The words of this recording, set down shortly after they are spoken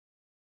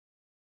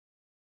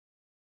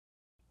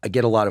I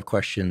get a lot of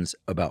questions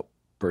about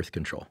birth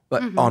control,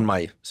 but on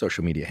my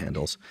social media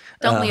handles.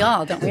 Don't we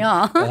all?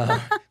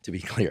 To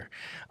be clear.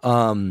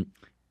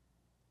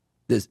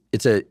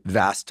 It's a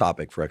vast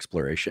topic for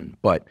exploration,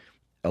 but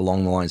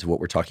along the lines of what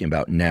we're talking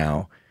about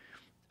now,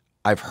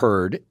 I've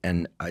heard,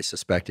 and I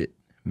suspect it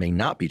may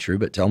not be true,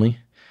 but tell me,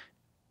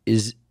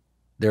 is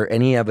there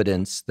any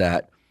evidence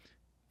that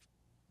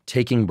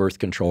taking birth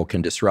control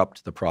can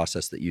disrupt the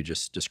process that you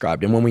just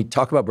described? And when we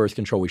talk about birth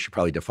control, we should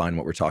probably define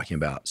what we're talking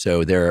about.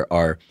 So there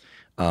are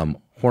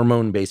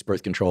hormone-based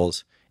birth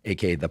controls,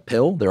 aka the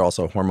pill. There are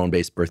also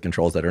hormone-based birth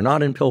controls that are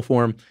not in pill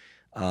form.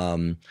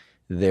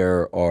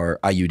 There are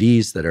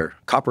IUDs that are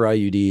copper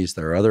IUDs.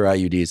 There are other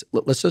IUDs.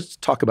 Let's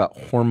just talk about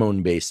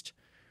hormone-based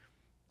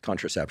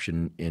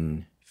contraception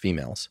in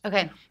females.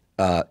 Okay.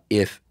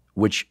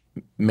 Which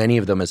many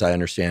of them, as I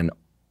understand,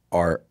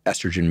 are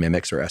estrogen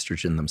mimics or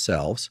estrogen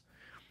themselves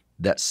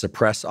that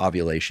suppress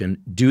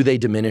ovulation. Do they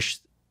diminish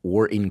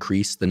or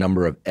increase the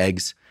number of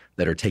eggs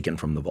that are taken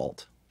from the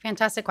vault?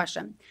 Fantastic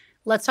question.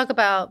 Let's talk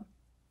about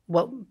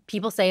what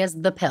people say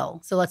is the pill.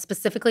 So let's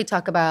specifically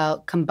talk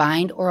about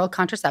combined oral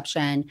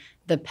contraception,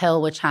 the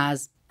pill which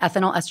has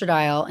ethinyl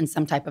estradiol and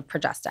some type of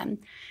progestin.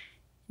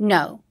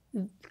 No,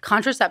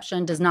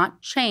 contraception does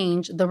not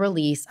change the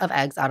release of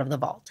eggs out of the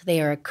vault.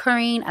 They are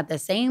occurring at the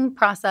same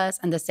process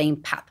and the same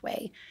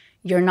pathway.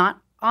 You're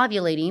not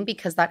ovulating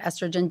because that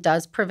estrogen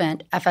does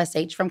prevent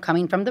FSH from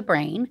coming from the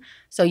brain.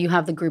 So you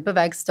have the group of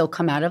eggs still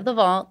come out of the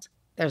vault.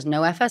 There's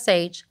no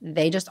FSH.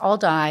 They just all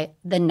die.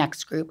 The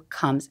next group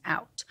comes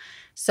out.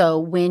 So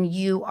when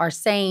you are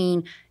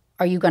saying,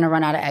 are you going to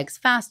run out of eggs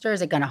faster?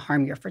 Is it going to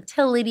harm your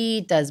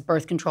fertility? Does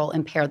birth control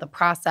impair the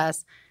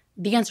process?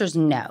 The answer is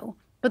no.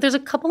 But there's a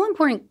couple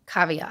important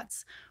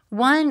caveats.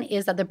 One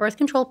is that the birth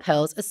control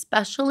pills,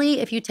 especially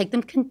if you take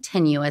them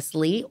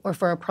continuously or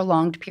for a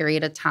prolonged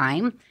period of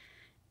time,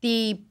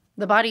 the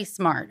body's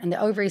smart and the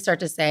ovaries start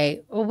to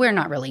say, well, we're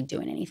not really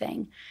doing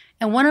anything.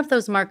 And one of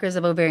those markers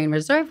of ovarian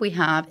reserve we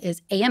have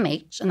is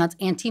AMH, and that's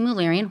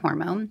anti-Mullerian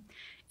hormone.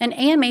 And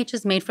AMH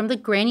is made from the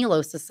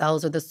granulosa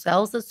cells, or the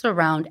cells that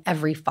surround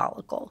every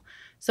follicle.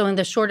 So in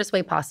the shortest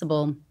way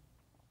possible,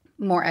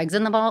 more eggs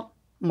in the vault,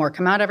 more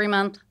come out every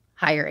month,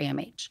 higher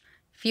AMH.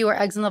 Fewer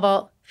eggs in the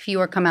vault,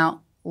 fewer come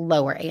out,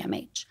 lower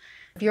AMH.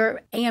 If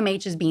your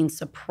AMH is being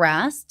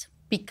suppressed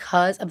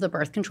because of the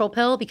birth control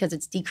pill, because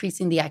it's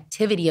decreasing the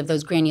activity of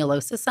those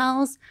granulosa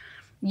cells,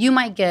 you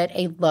might get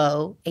a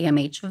low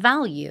AMH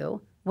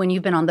value when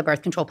you've been on the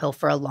birth control pill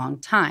for a long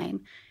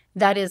time.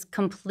 That is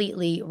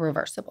completely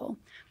reversible,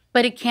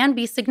 but it can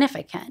be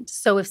significant.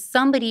 So if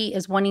somebody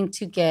is wanting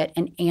to get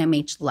an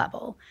AMH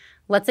level,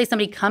 let's say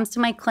somebody comes to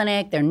my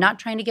clinic, they're not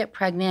trying to get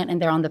pregnant and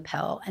they're on the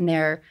pill and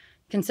they're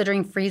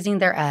considering freezing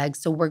their eggs,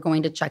 so we're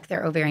going to check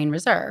their ovarian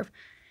reserve.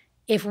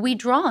 If we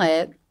draw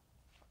it,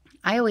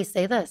 I always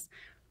say this,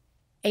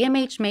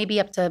 AMH may be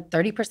up to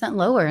 30%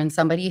 lower in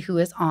somebody who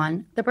is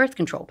on the birth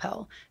control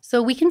pill.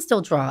 So we can still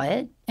draw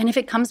it, and if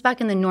it comes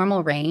back in the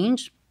normal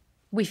range,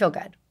 we feel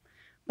good.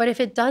 But if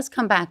it does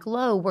come back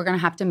low, we're going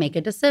to have to make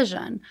a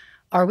decision.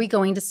 Are we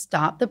going to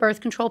stop the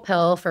birth control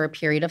pill for a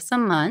period of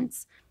some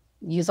months,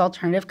 use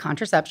alternative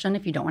contraception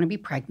if you don't want to be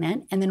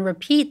pregnant, and then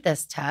repeat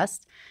this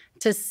test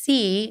to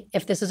see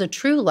if this is a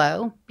true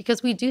low,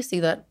 because we do see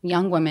that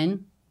young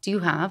women do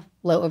have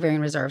low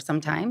ovarian reserve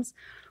sometimes,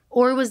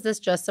 or was this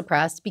just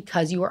suppressed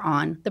because you were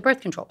on the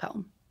birth control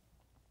pill?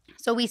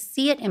 So we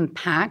see it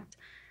impact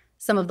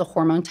some of the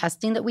hormone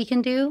testing that we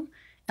can do,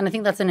 and I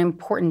think that's an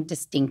important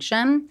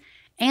distinction.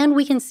 And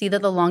we can see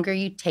that the longer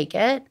you take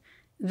it,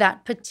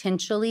 that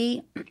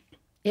potentially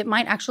it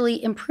might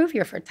actually improve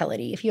your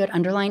fertility if you had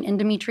underlying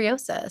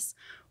endometriosis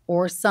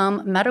or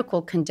some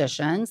medical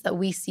conditions that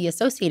we see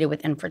associated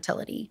with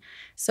infertility.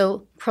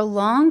 So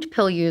prolonged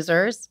pill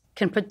users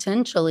can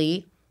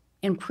potentially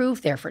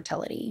improve their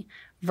fertility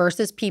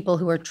versus people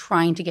who are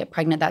trying to get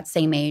pregnant at that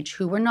same age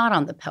who were not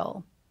on the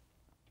pill.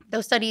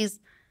 Those studies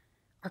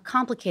are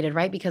complicated,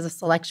 right? Because of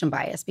selection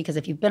bias. Because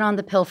if you've been on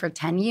the pill for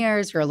 10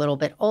 years, you're a little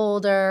bit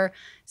older.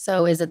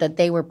 So is it that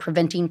they were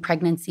preventing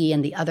pregnancy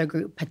and the other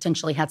group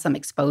potentially had some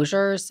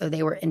exposure, so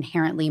they were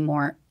inherently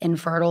more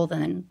infertile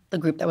than the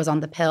group that was on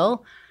the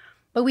pill?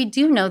 But we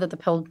do know that the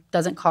pill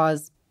doesn't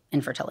cause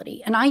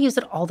infertility. And I use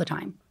it all the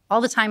time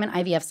in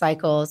IVF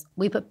cycles.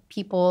 We put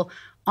people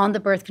on the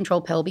birth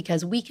control pill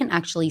because we can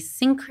actually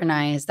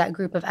synchronize that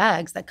group of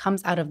eggs that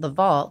comes out of the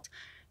vault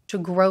to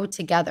grow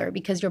together,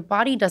 because your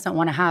body doesn't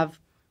want to have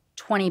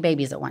 20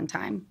 babies at one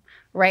time,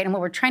 right? And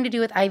what we're trying to do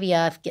with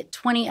IVF, get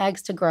 20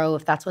 eggs to grow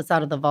if that's what's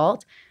out of the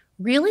vault,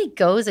 really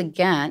goes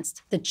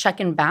against the check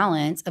and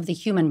balance of the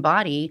human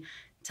body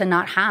to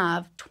not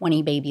have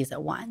 20 babies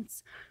at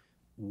once.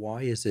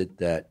 Why is it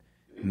that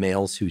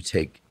males who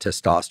take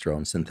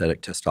testosterone,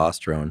 synthetic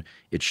testosterone,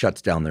 it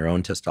shuts down their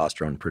own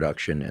testosterone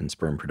production and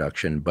sperm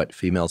production, but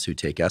females who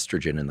take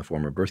estrogen in the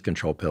form of birth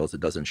control pills, it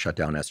doesn't shut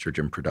down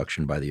estrogen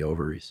production by the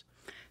ovaries?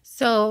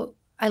 So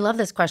I love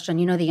this question.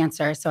 You know the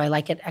answer, so I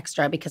like it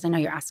extra because I know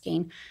you're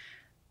asking.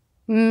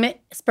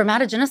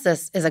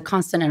 Spermatogenesis is a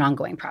constant and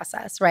ongoing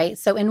process, right?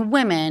 So in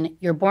women,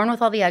 you're born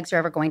with all the eggs you're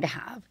ever going to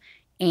have.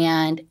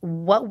 And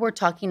what we're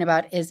talking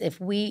about is if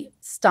we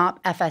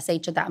stop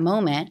FSH at that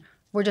moment,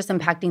 we're just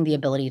impacting the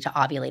ability to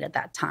ovulate at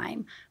that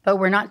time. But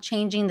we're not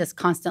changing this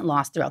constant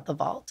loss throughout the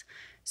vault.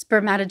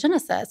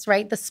 Spermatogenesis,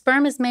 right? The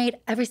sperm is made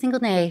every single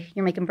day.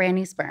 You're making brand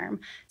new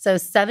sperm. So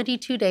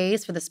 72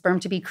 days for the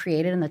sperm to be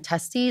created in the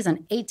testes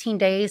and 18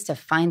 days to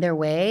find their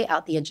way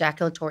out the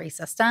ejaculatory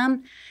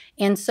system.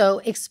 And so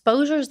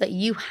exposures that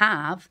you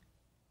have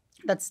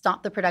that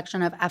stop the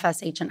production of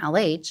FSH and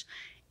LH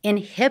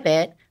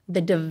inhibit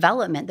the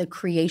development, the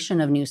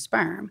creation of new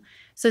sperm.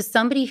 So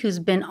somebody who's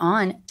been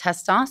on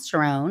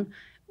testosterone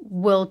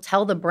will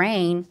tell the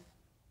brain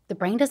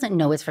doesn't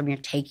know it's from your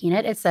taking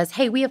it. It says,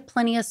 hey, we have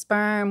plenty of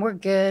sperm. We're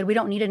good. We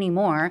don't need any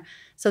more.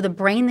 So the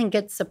brain then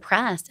gets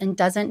suppressed and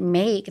doesn't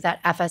make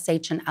that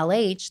FSH and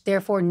LH,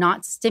 therefore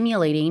not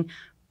stimulating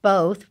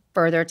both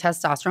further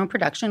testosterone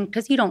production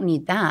because you don't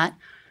need that.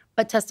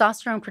 But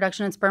testosterone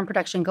production and sperm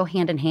production go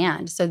hand in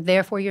hand. So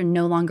therefore, you're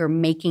no longer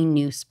making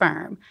new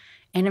sperm.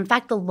 And in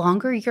fact, the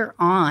longer you're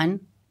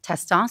on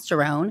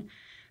testosterone,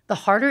 the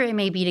harder it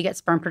may be to get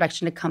sperm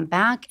production to come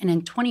back. And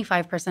in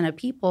 25% of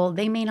people,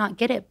 they may not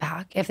get it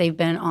back if they've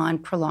been on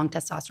prolonged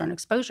testosterone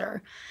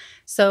exposure.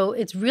 So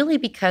it's really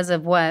because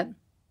of what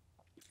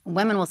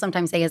women will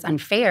sometimes say is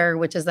unfair,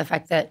 which is the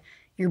fact that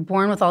you're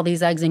born with all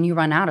these eggs and you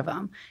run out of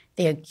them.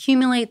 They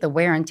accumulate the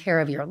wear and tear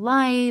of your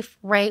life,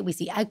 right? We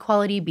see egg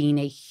quality being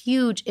a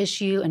huge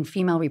issue in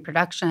female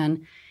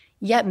reproduction,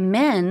 yet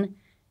men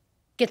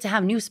get to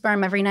have new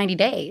sperm every 90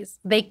 days.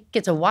 They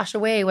get to wash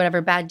away whatever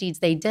bad deeds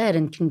they did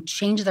and can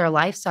change their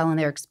lifestyle and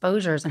their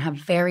exposures and have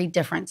very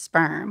different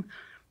sperm.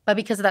 But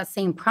because of that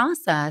same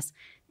process,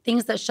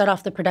 things that shut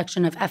off the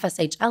production of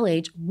FSH,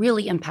 LH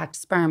really impact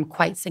sperm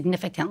quite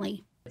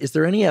significantly. Is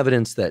there any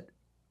evidence that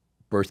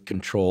birth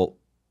control,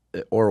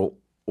 oral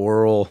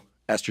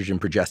estrogen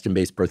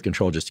progestin-based birth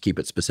control, just to keep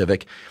it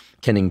specific,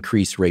 can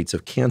increase rates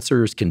of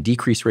cancers, can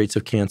decrease rates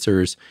of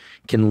cancers,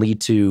 can lead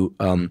to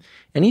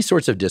any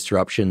sorts of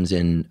disruptions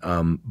in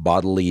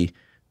bodily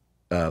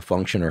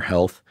function or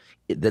health?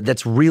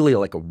 That's really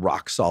like a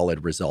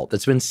rock-solid result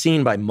that's been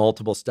seen by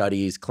multiple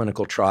studies,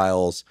 clinical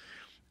trials,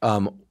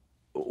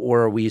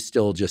 or are we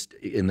still just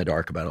in the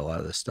dark about a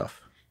lot of this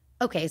stuff?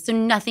 Okay, so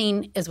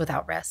nothing is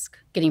without risk.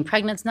 Getting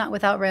pregnant's not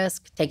without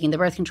risk. Taking the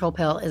birth control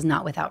pill is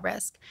not without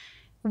risk.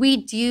 We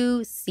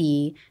do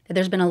see that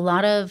there's been a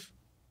lot of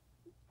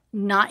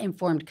not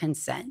informed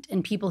consent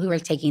in people who are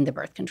taking the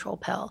birth control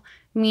pill,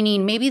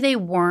 meaning maybe they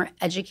weren't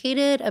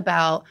educated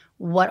about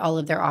what all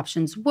of their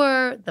options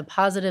were, the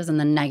positives and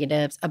the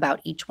negatives about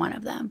each one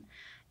of them.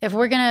 If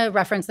we're going to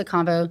reference the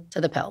combo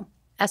to the pill,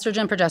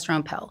 estrogen,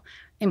 progesterone pill,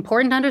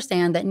 important to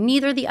understand that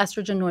neither the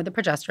estrogen nor the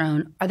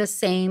progesterone are the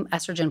same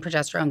estrogen,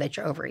 progesterone that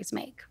your ovaries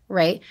make,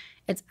 right?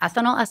 It's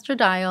ethinyl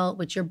estradiol,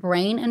 which your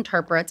brain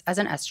interprets as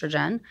an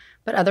estrogen,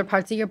 but other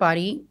parts of your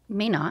body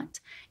may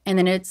not. And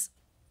then it's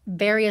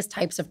various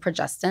types of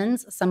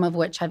progestins, some of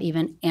which have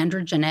even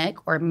androgenic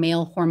or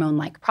male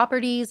hormone-like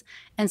properties,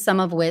 and some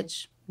of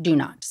which do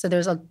not. So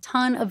there's a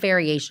ton of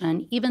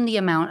variation, even the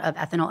amount of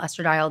ethinyl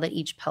estradiol that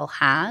each pill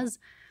has,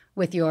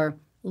 with your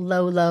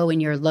low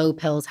and your low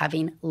pills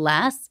having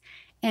less,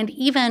 and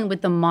even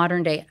with the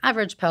modern day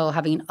average pill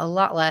having a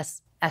lot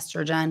less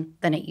estrogen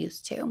than it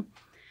used to.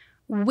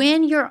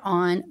 When you're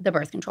on the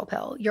birth control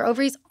pill, your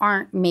ovaries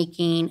aren't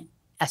making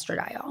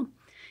estradiol.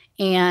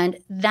 And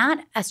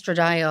that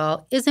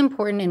estradiol is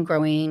important in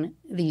growing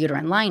the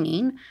uterine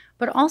lining,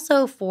 but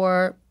also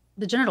for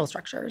the genital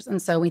structures.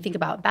 And so when we think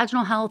about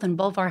vaginal health and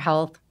vulvar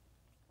health,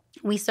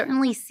 we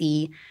certainly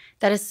see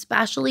that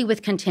especially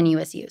with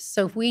continuous use.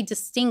 So if we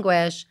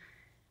distinguish,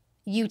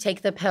 you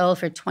take the pill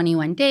for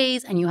 21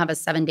 days and you have a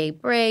 7-day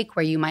break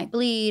where you might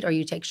bleed, or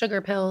you take sugar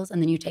pills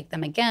and then you take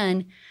them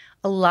again.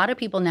 A lot of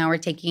people now are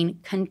taking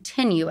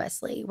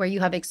continuously, where you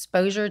have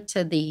exposure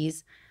to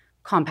these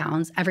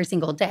compounds every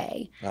single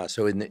day.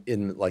 So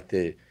in like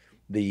the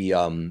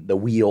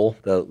wheel,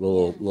 the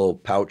little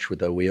pouch with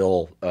the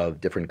wheel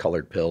of different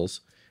colored pills.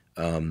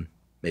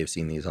 May have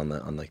seen these on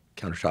the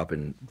countertop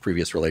in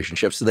previous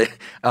relationships. So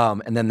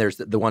and then there's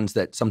the ones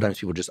that sometimes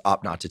people just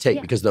opt not to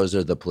take because those are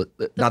not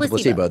the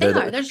placebo.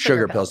 They're the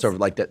sugar pills. So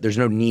like that, there's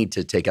no need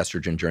to take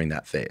estrogen during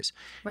that phase,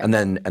 right. and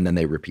then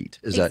they repeat.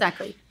 Is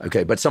exactly that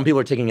okay? But some people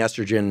are taking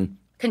estrogen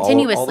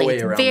continuously. All the way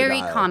it's around very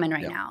the dial. Common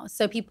right now.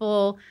 So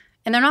people,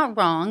 and they're not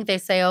wrong. They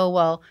say, oh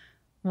well,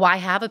 why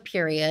have a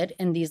period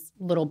in these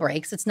little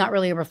breaks? It's not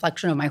really a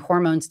reflection of my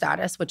hormone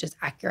status, which is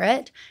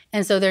accurate.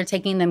 And so they're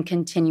taking them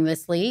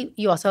continuously.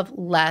 You also have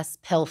less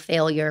pill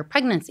failure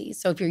pregnancies.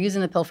 So if you're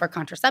using the pill for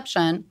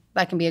contraception,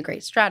 that can be a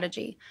great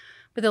strategy.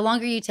 But the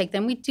longer you take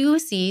them, we do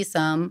see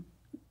some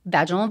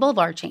vaginal and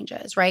vulvar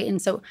changes, right?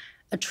 And so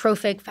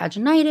atrophic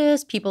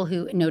vaginitis, people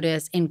who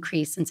notice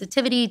increased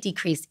sensitivity,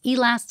 decreased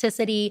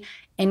elasticity,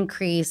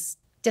 increased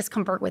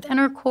discomfort with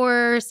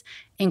intercourse,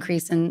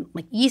 increase in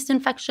like yeast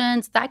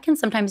infections, that can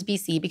sometimes be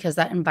seen because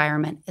that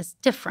environment is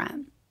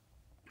different.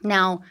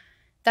 Now,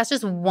 that's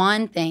just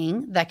one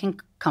thing that can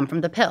come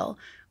from the pill.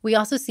 We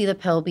also see the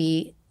pill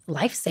be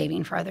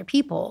life-saving for other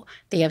people.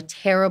 They have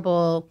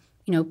terrible,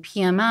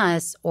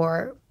 PMS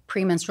or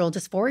premenstrual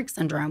dysphoric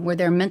syndrome, where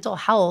their mental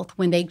health,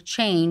 when they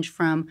change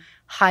from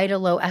high to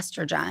low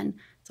estrogen,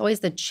 it's always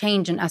the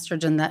change in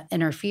estrogen that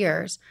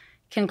interferes,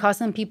 can cause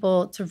some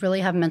people to really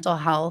have mental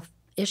health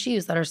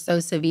issues that are so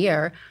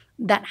severe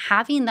that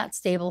having that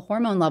stable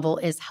hormone level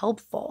is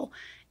helpful.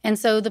 And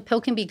so the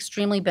pill can be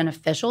extremely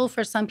beneficial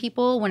for some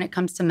people when it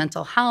comes to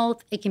mental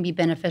health. It can be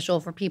beneficial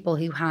for people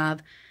who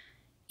have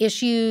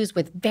issues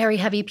with very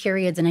heavy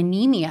periods and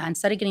anemia.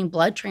 Instead of getting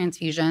blood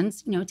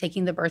transfusions,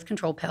 taking the birth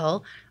control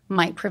pill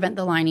might prevent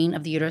the lining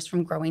of the uterus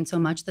from growing so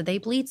much that they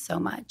bleed so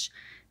much.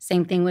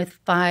 Same thing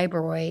with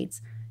fibroids.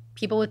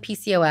 People with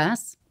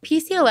PCOS.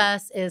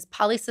 PCOS is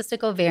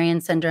polycystic ovarian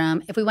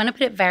syndrome. If we want to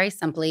put it very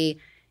simply,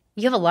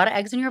 you have a lot of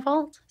eggs in your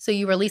vault, so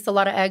you release a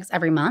lot of eggs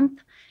every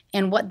month.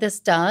 And what this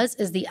does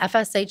is the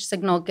FSH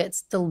signal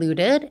gets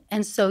diluted,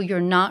 and so you're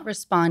not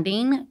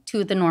responding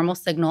to the normal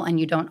signal and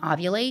you don't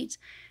ovulate.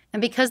 And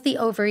because the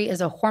ovary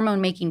is a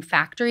hormone-making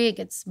factory, it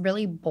gets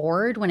really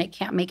bored when it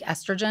can't make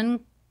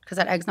estrogen because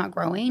that egg's not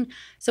growing.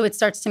 So it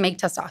starts to make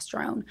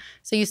testosterone.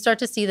 So you start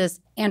to see this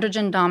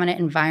androgen-dominant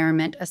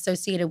environment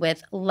associated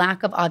with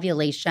lack of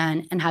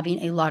ovulation and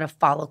having a lot of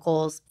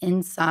follicles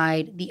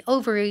inside the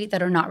ovary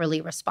that are not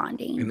really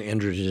responding. And the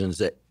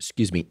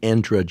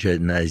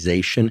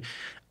androgenization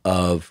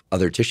of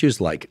other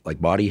tissues like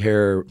body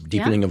hair,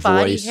 deepening of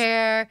voice. Body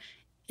hair.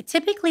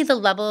 Typically, the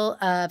level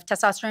of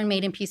testosterone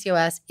made in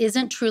PCOS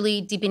isn't truly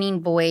deepening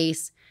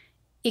voice.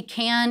 It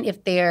can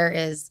if there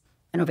is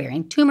an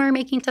ovarian tumor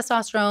making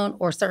testosterone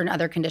or certain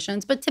other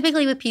conditions. But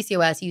typically with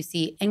PCOS, you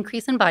see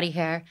increase in body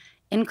hair,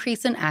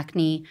 increase in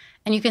acne,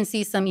 and you can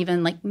see some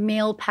even like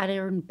male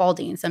pattern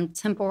balding, some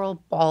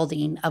temporal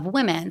balding of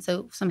women,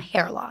 so some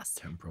hair loss.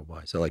 Temporal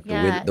wise. So like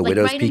the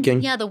widow's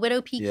peaking? The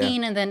widow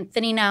peaking and then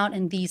thinning out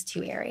in these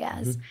two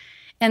areas. Mm-hmm.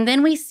 And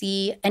then we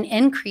see an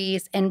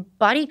increase in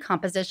body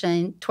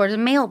composition towards a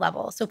male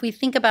level. So if we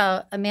think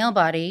about a male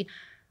body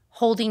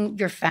holding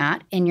your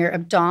fat in your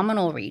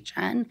abdominal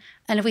region,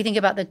 and if we think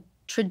about the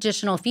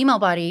traditional female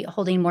body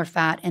holding more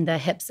fat in the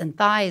hips and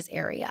thighs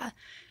area,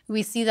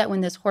 we see that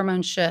when this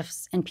hormone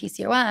shifts in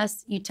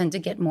PCOS, you tend to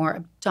get more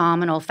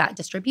abdominal fat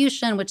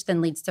distribution, which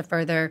then leads to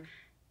further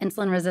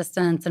insulin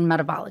resistance and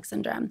metabolic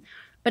syndrome.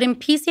 But in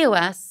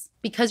PCOS,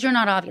 because you're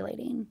not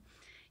ovulating,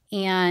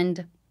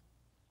 and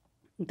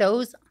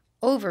those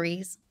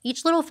ovaries,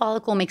 each little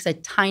follicle makes a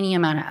tiny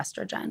amount of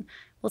estrogen.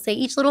 We'll say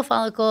each little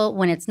follicle,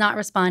 when it's not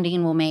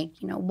responding, will make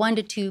 1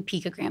 to 2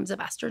 picograms of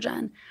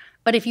estrogen.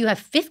 But if you have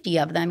 50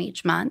 of them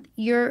each month,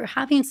 you're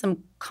having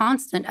some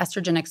constant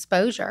estrogen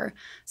exposure.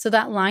 So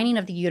that lining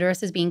of the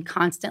uterus is being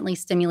constantly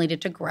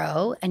stimulated to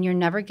grow, and you're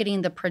never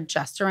getting the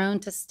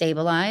progesterone to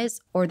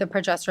stabilize or the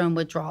progesterone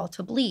withdrawal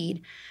to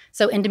bleed.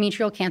 So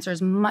endometrial cancer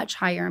is much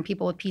higher in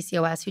people with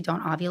PCOS who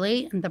don't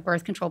ovulate, and the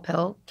birth control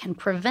pill can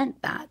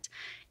prevent that.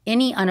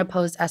 Any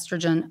unopposed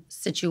estrogen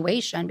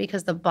situation,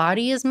 because the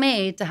body is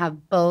made to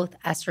have both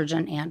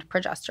estrogen and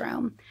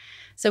progesterone.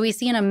 So we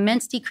see an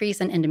immense decrease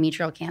in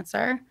endometrial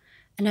cancer,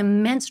 an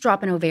immense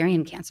drop in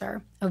ovarian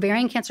cancer.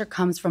 Ovarian cancer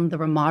comes from the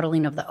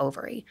remodeling of the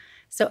ovary.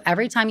 So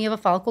every time you have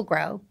a follicle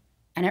grow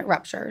and it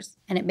ruptures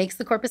and it makes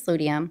the corpus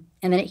luteum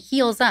and then it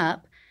heals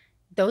up,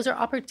 those are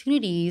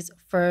opportunities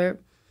for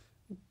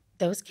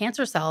those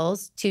cancer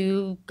cells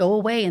to go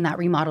away in that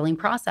remodeling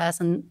process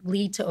and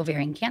lead to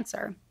ovarian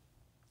cancer.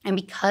 And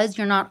because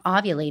you're not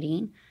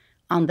ovulating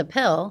on the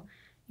pill,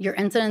 your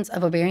incidence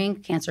of ovarian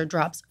cancer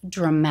drops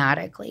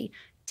dramatically.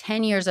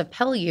 10 years of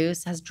pill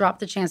use has dropped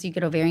the chance you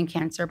get ovarian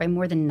cancer by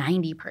more than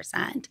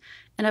 90%.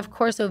 And of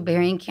course,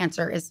 ovarian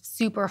cancer is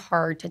super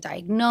hard to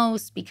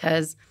diagnose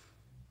because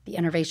the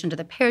innervation to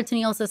the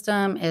peritoneal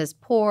system is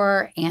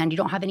poor and you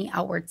don't have any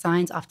outward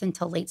signs often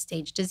until late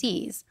stage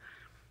disease.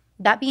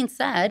 That being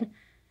said,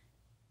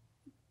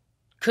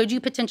 could you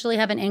potentially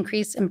have an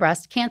increase in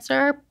breast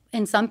cancer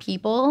in some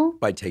people?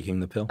 By taking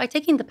the pill? By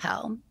taking the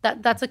pill.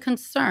 That's a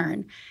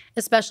concern,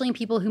 especially in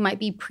people who might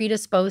be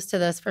predisposed to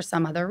this for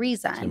some other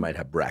reason. So you might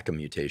have BRCA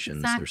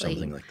mutations or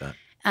something like that.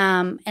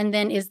 And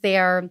then is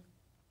there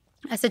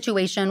a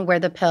situation where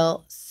the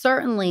pill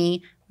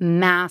certainly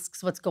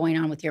masks what's going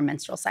on with your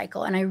menstrual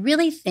cycle? And I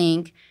really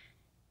think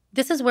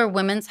this is where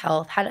women's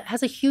health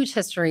has a huge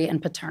history in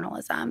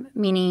paternalism,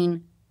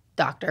 meaning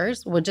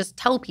doctors would just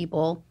tell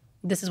people,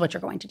 this is what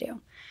you're going to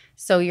do.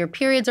 So your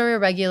periods are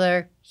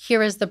irregular,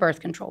 here is the birth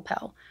control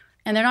pill.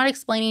 And they're not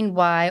explaining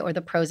why or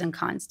the pros and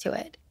cons to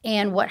it.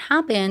 And what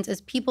happens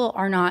is people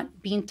are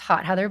not being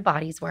taught how their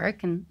bodies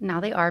work, and now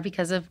they are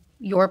because of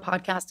your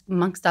podcast,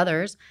 amongst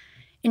others.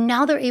 And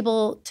now they're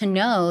able to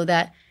know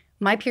that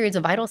my period's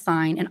a vital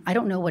sign and I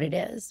don't know what it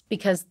is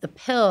because the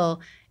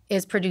pill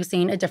is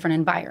producing a different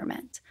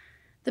environment.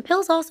 The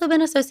pill's also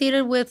been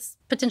associated with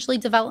potentially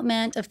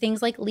development of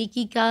things like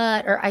leaky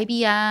gut or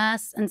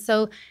IBS. And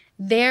so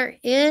there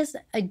is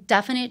a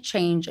definite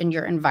change in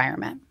your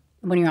environment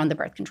when you're on the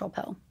birth control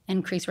pill.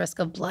 Increased risk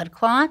of blood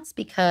clots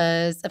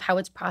because of how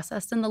it's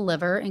processed in the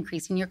liver,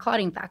 increasing your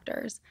clotting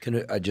factors.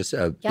 Can I just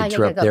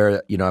interrupt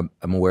there?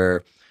 I'm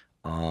aware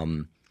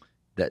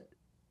that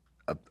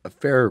a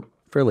fair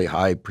fairly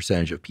high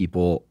percentage of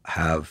people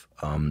have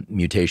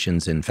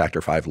mutations in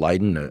factor V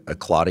Leiden, a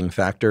clotting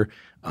factor.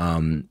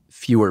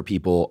 Fewer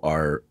people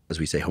are, as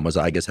we say,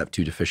 homozygous, have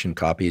two deficient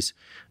copies,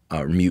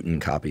 or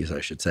mutant copies,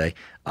 I should say.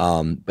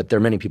 But there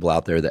are many people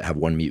out there that have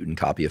one mutant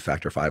copy of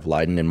factor V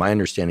Leiden. And my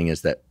understanding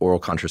is that oral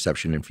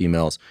contraception in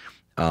females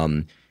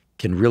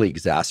can really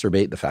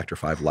exacerbate the factor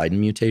V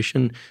Leiden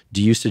mutation.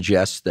 Do you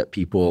suggest that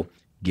people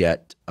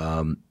get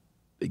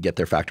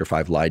their factor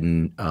V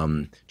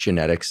Leiden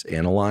genetics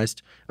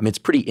analyzed? I mean, it's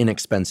pretty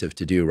inexpensive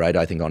to do, right?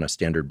 I think on a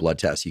standard blood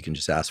test, you can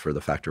just ask for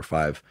the factor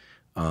V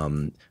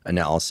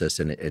analysis,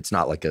 and it's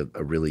not like a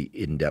really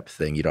in-depth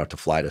thing. You don't have to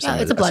fly to some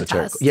it's a blood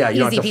test. Yeah, you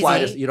don't Easy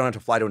have to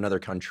fly to another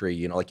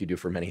country, like you do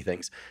for many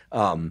things.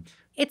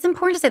 It's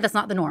important to say that's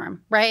not the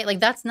norm, right?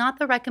 Like that's not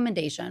the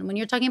recommendation. When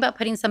you're talking about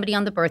putting somebody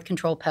on the birth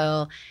control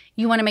pill,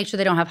 you want to make sure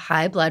they don't have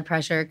high blood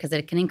pressure because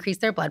it can increase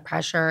their blood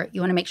pressure.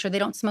 You want to make sure they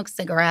don't smoke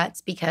cigarettes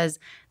because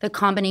the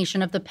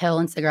combination of the pill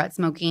and cigarette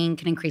smoking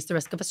can increase the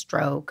risk of a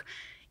stroke.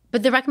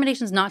 But the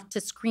recommendation is not to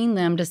screen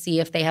them to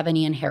see if they have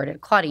any inherited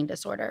clotting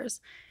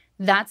disorders.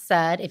 That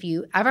said, if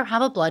you ever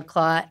have a blood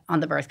clot on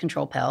the birth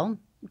control pill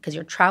because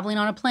you're traveling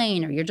on a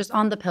plane or you're just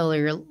on the pill or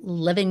you're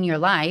living your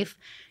life,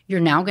 you're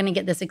now going to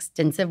get this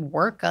extensive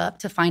workup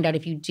to find out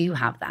if you do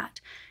have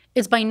that.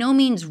 It's by no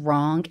means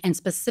wrong, and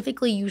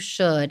specifically you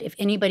should if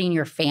anybody in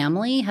your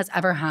family has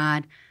ever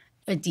had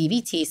a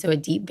DVT, so a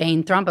deep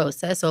vein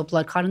thrombosis, so a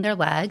blood clot in their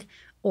leg,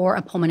 or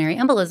a pulmonary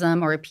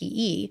embolism or a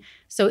PE.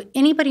 So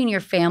anybody in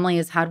your family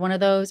has had one of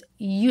those,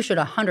 you should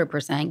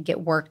 100%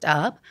 get worked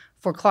up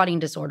for clotting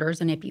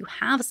disorders. And if you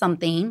have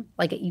something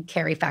like you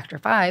carry factor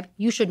V,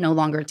 you should no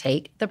longer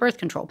take the birth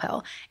control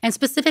pill. And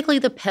specifically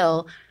the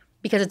pill,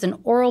 because it's an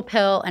oral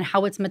pill and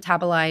how it's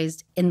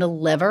metabolized in the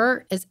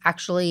liver is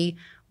actually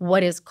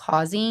what is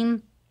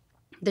causing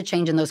the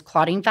change in those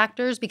clotting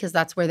factors, because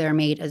that's where they're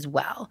made as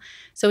well.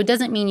 So it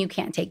doesn't mean you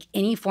can't take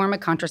any form of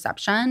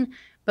contraception,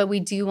 but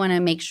we do want to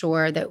make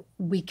sure that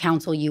we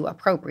counsel you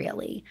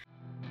appropriately.